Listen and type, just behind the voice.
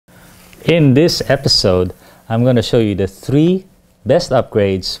In this episode, I'm going to show you the 3 best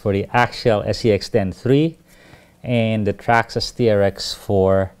upgrades for the Axial SCX10 III and the Traxxas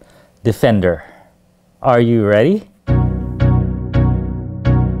TRX-4 Defender. Are you ready?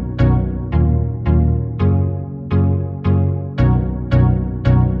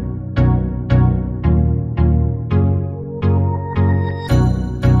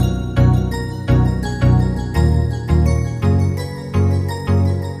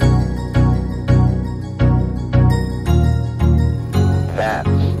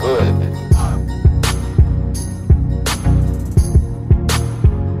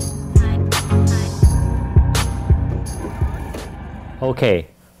 Okay,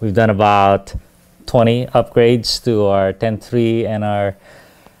 we've done about 20 upgrades to our 10.3 and our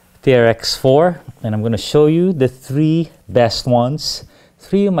TRX-4, and I'm going to show you the 3 best ones,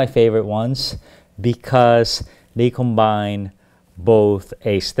 3 of my favorite ones, because they combine both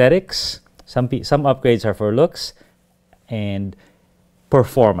aesthetics, some upgrades are for looks, and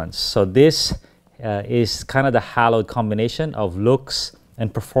performance. So this is kind of the hallowed combination of looks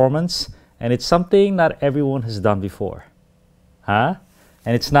and performance, and it's something not everyone has done before.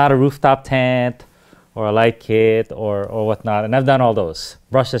 And it's not a rooftop tent or a light kit or whatnot, and I've done all those.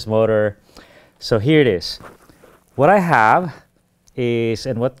 Brushless motor. So here it is. What I have is,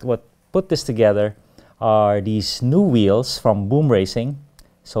 and what put this together are these new wheels from Boom Racing.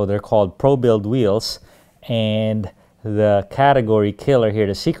 So they're called Pro Build wheels, and the category killer here,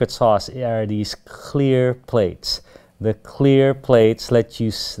 the secret sauce, are these clear plates. The clear plates let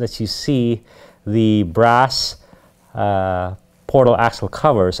you see the brass portal axle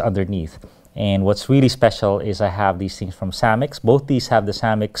covers underneath. And what's really special is I have these things from Samix. Both these have the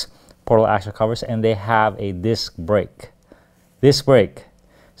Samix portal axle covers, and they have a disc brake. Disc brake.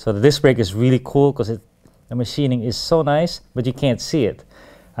 So the disc brake is really cool because the machining is so nice, but you can't see it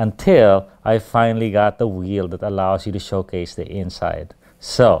until I finally got the wheel that allows you to showcase the inside.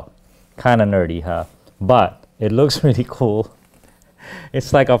 So, kind of nerdy, huh? But it looks really cool.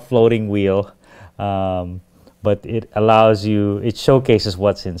 It's like a floating wheel. But it allows you, it showcases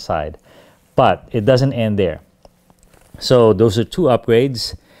what's inside. But it doesn't end there. So those are 2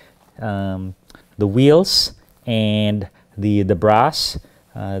 upgrades, the wheels and the brass.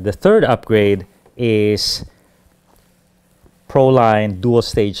 The 3rd upgrade is Proline dual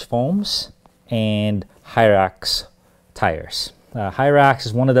stage foams and Hyrax tires. Hyrax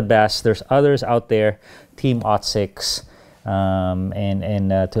is one of the best. There's others out there, Team Ot6,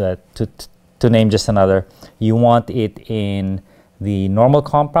 to name just another. You want it in the normal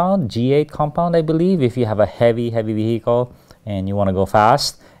compound, G8 compound, I believe, if you have a heavy vehicle and you want to go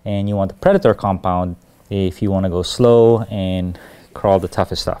fast, and you want the Predator compound if you want to go slow and crawl the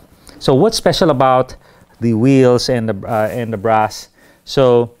toughest stuff. So what's special about the wheels and the brass?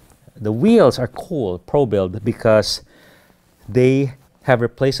 So the wheels are cool, Pro Build, because they have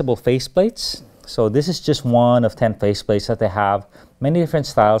replaceable faceplates. So this is just one of 10 faceplates that they have, many different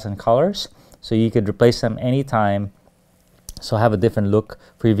styles and colors. So you could replace them anytime. So have a different look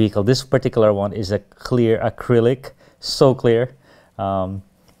for your vehicle. This particular one is a clear acrylic, so clear.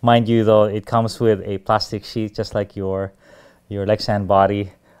 Mind you though, it comes with a plastic sheet just like your Lexan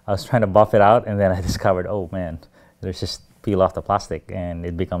body. I was trying to buff it out, and then I discovered, oh man, there's just peel off the plastic and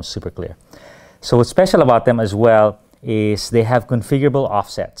it becomes super clear. So what's special about them as well is they have configurable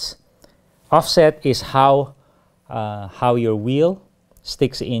offsets. Offset is how your wheel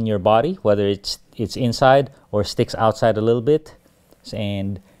sticks in your body, whether it's inside or sticks outside a little bit,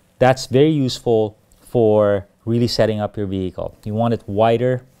 and that's very useful for really setting up your vehicle. You want it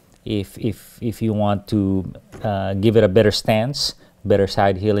wider if you want to give it a better stance, better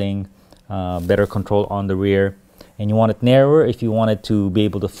side heeling, better control on the rear, and you want it narrower if you want it to be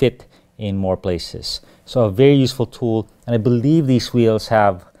able to fit in more places. So a very useful tool, and I believe these wheels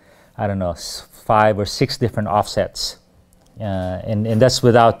have, I don't know, 5 or 6 different offsets. And that's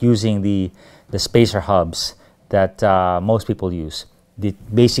without using the spacer hubs that most people use.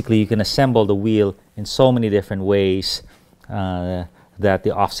 Basically, you can assemble the wheel in so many different ways that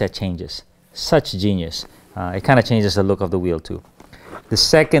the offset changes. Such genius. It kind of changes the look of the wheel too. The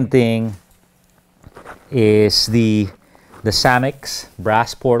second thing is the Samix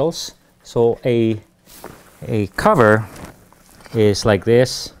brass portals. So a cover is like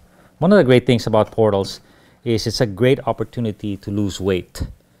this. One of the great things about portals is it's a great opportunity to lose weight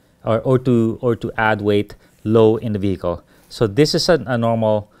or to add weight low in the vehicle. So this is a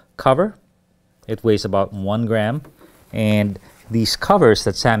normal cover. It weighs about 1 gram, and these covers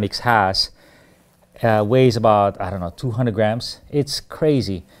that Samix has weighs about, I don't know, 200 grams. It's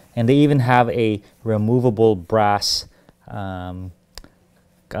crazy. And they even have a removable brass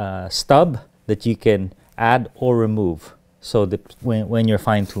stub that you can add or remove. So when you're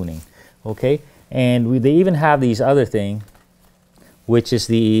fine tuning, okay. And they even have these other thing, which is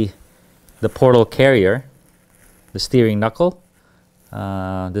the portal carrier, the steering knuckle.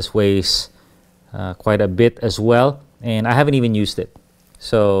 This weighs quite a bit as well, and I haven't even used it.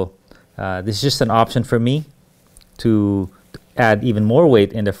 So this is just an option for me to add even more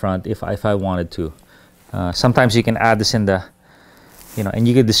weight in the front if I wanted to. Sometimes you can add this in the, and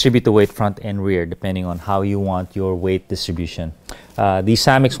you can distribute the weight front and rear depending on how you want your weight distribution. These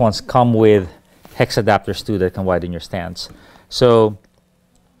Samix ones come with hex adapters too that can widen your stance. So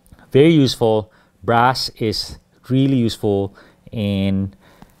very useful. Brass is really useful in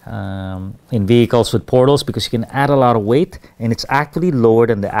vehicles with portals because you can add a lot of weight, and it's actually lower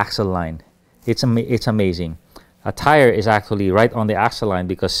than the axle line. It's amazing. A tire is actually right on the axle line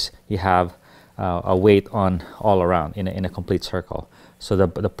because you have a weight on all around in a complete circle. So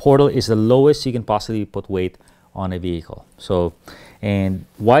the portal is the lowest you can possibly put weight on a vehicle. So, and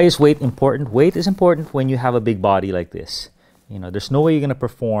why is weight important? Weight is important when you have a big body like this. There's no way you're going to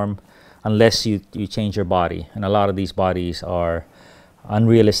perform unless you change your body. And a lot of these bodies are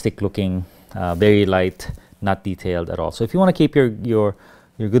unrealistic looking, very light, not detailed at all. So if you want to keep your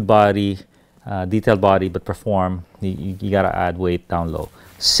good body, detailed body, but perform, you got to add weight down low.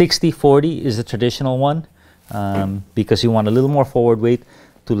 60-40 is the traditional one because you want a little more forward weight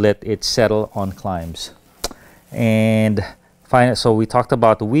to let it settle on climbs. And finally, so we talked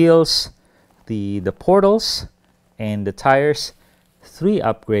about the wheels, the portals, and the tires. 3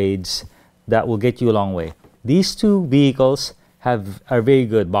 upgrades that will get you a long way. These 2 vehicles are very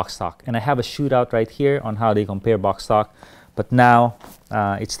good box stock, and I have a shootout right here on how they compare box stock. But now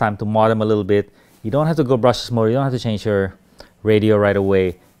it's time to mod them a little bit. You don't have to go brushless mode. You don't have to change your radio right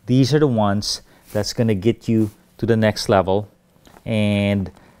away. These are the ones that's going to get you to the next level.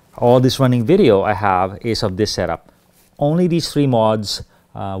 And all this running video I have is of this setup. Only these 3 mods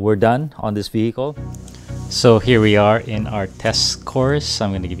were done on this vehicle. So here we are in our test course.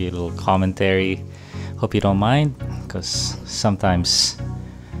 I'm going to give you a little commentary. Hope you don't mind, because sometimes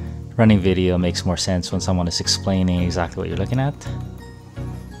running video makes more sense when someone is explaining exactly what you're looking at.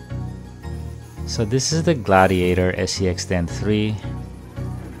 So this is the Gladiator SCX10 III,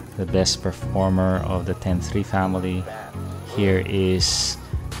 the best performer of the 10 III family. Here is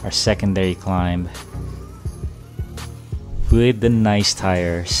our secondary climb with the nice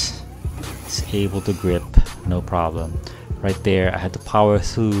tires. It's able to grip, no problem. Right there, I had to power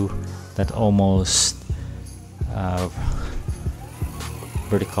through that almost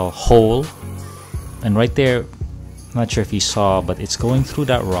vertical hole, and right there, I'm not sure if you saw, but it's going through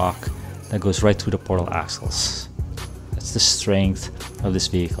that rock that goes right through the portal axles. That's the strength of this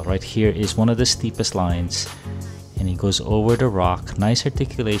vehicle. Right here is one of the steepest lines, and it goes over the rock. Nice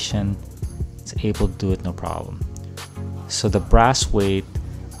articulation. It's able to do it no problem. So the brass weight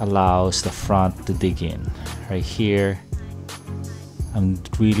allows the front to dig in. Right here, I'm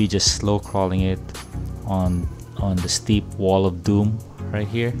really just slow crawling it on the steep wall of doom. Right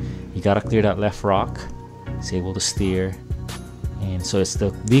here, you gotta clear that left rock. It's able to steer, and so the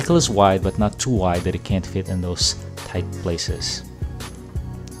vehicle is wide, but not too wide that it can't fit in those tight places.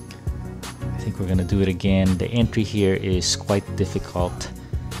 I think we're gonna do it again. The entry here is quite difficult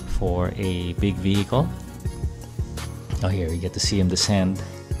for a big vehicle. Oh, here you get to see him descend.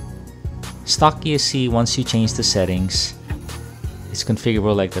 Stock ESC, once you change the settings, it's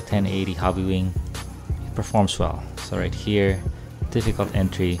configurable like the 1080 Hobby Wing. It performs well. So right here, difficult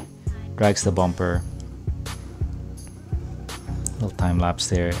entry, drags the bumper. Little time lapse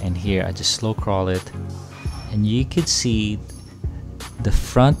there, and here I just slow crawl it, and you could see the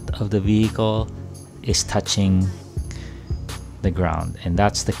front of the vehicle is touching the ground, and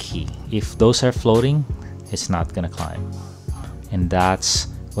that's the key. If those are floating, it's not gonna climb, and that's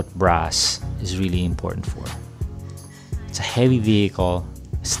what brass is really important for. It's a heavy vehicle,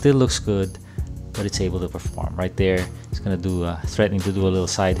 it still looks good, but it's able to perform. Right there, it's gonna do threatening to do a little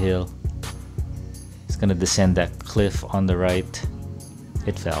side hill. It's gonna descend that cliff on the right.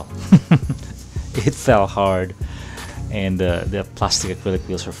 It fell. It fell hard, and the plastic acrylic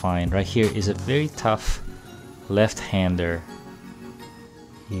wheels are fine. Right here is a very tough left-hander.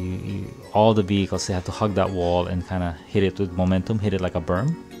 All the vehicles, they have to hug that wall and kind of hit it with momentum, hit it like a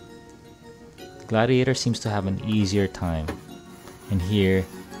berm. Gladiator seems to have an easier time, and here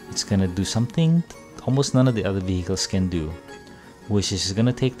it's gonna do something almost none of the other vehicles can do, which is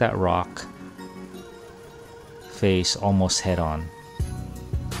gonna take that rock face almost head on,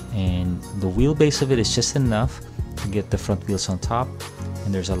 and the wheelbase of it is just enough to get the front wheels on top,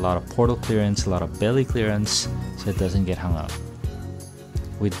 and there's a lot of portal clearance, a lot of belly clearance, so it doesn't get hung up.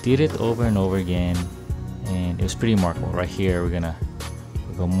 We did it over and over again, and it was pretty remarkable. Right here, we'll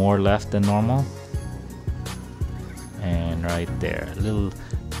go more left than normal, and right there, a little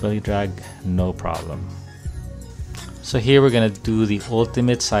belly drag, no problem. So here we're gonna do the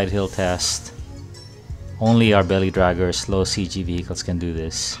ultimate side hill test. Only our belly draggers, low CG vehicles can do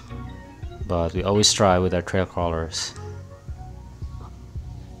this, but we always try with our trail crawlers.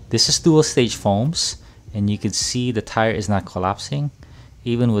 This is dual stage foams, and you can see the tire is not collapsing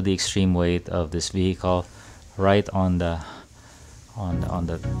even with the extreme weight of this vehicle right on the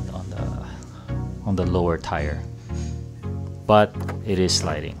lower tire, but it is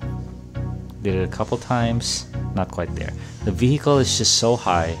sliding. Did it a couple times, not quite there. The vehicle is just so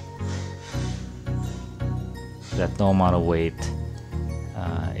high that no amount of weight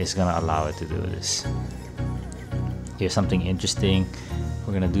is gonna allow it to do this. Here's something interesting.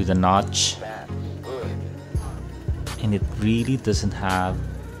 We're gonna do the notch, and it really doesn't have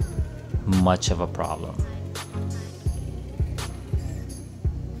much of a problem.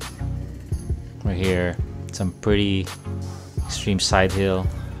 Right here, some pretty extreme side hill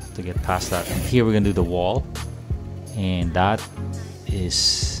to get past that. And here we're gonna do the wall, and that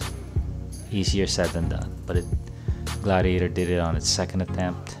is easier said than done, but Gladiator did it on its second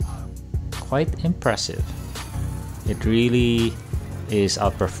attempt. Quite impressive. It really is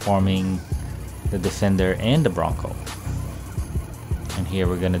outperforming the Defender and the Bronco. And here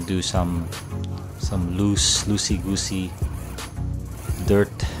we're gonna do some loosey-goosey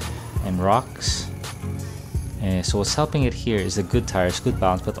dirt and rocks. And so what's helping it here is the good tires, good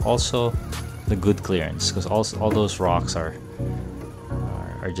balance, but also the good clearance, because all those rocks are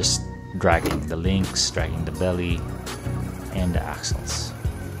just dragging the links, dragging the belly and the axles.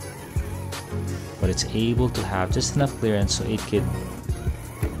 But it's able to have just enough clearance so it could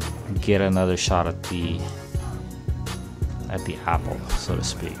get another shot at the apple, so to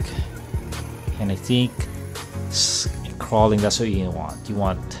speak. And I think crawling, that's what you want. You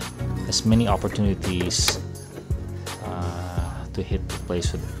want as many opportunities to hit the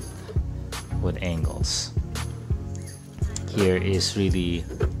place with angles. Here is really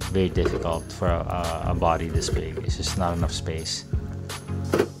very difficult for a body this big. It's just not enough space,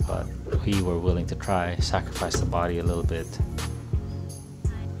 but we were willing to try, sacrifice the body a little bit.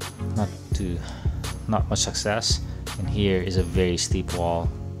 Not much success. And here is a very steep wall,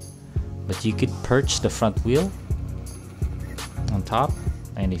 but you could perch the front wheel on top,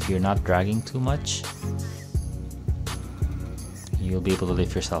 and if you're not dragging too much, you'll be able to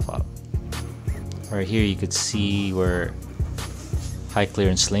lift yourself up. Right here you could see where high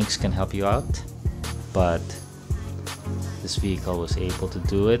clearance links can help you out, but this vehicle was able to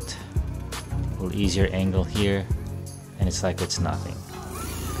do it. A little easier angle here, and it's like it's nothing.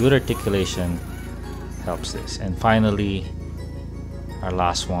 Good articulation helps this. And finally, our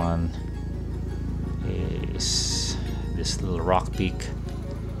last one is this little rock peak.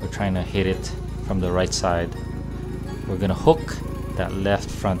 We're trying to hit it from the right side. We're gonna hook that left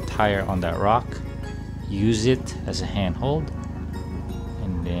front tire on that rock, use it as a handhold,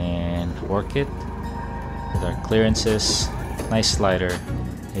 and then work it with our clearances. Nice slider,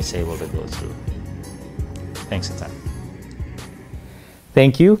 it's able to go through. Thanks a ton.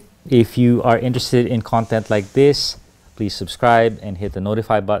 Thank you. If you are interested in content like this, please subscribe and hit the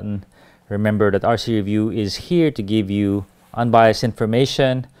notify button. Remember that RC Review is here to give you unbiased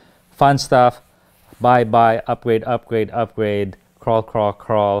information, fun stuff, buy, upgrade,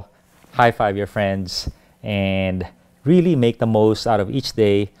 crawl, high five your friends, and really make the most out of each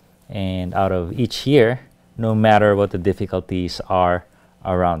day and out of each year, no matter what the difficulties are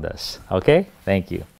around us. Okay? Thank you.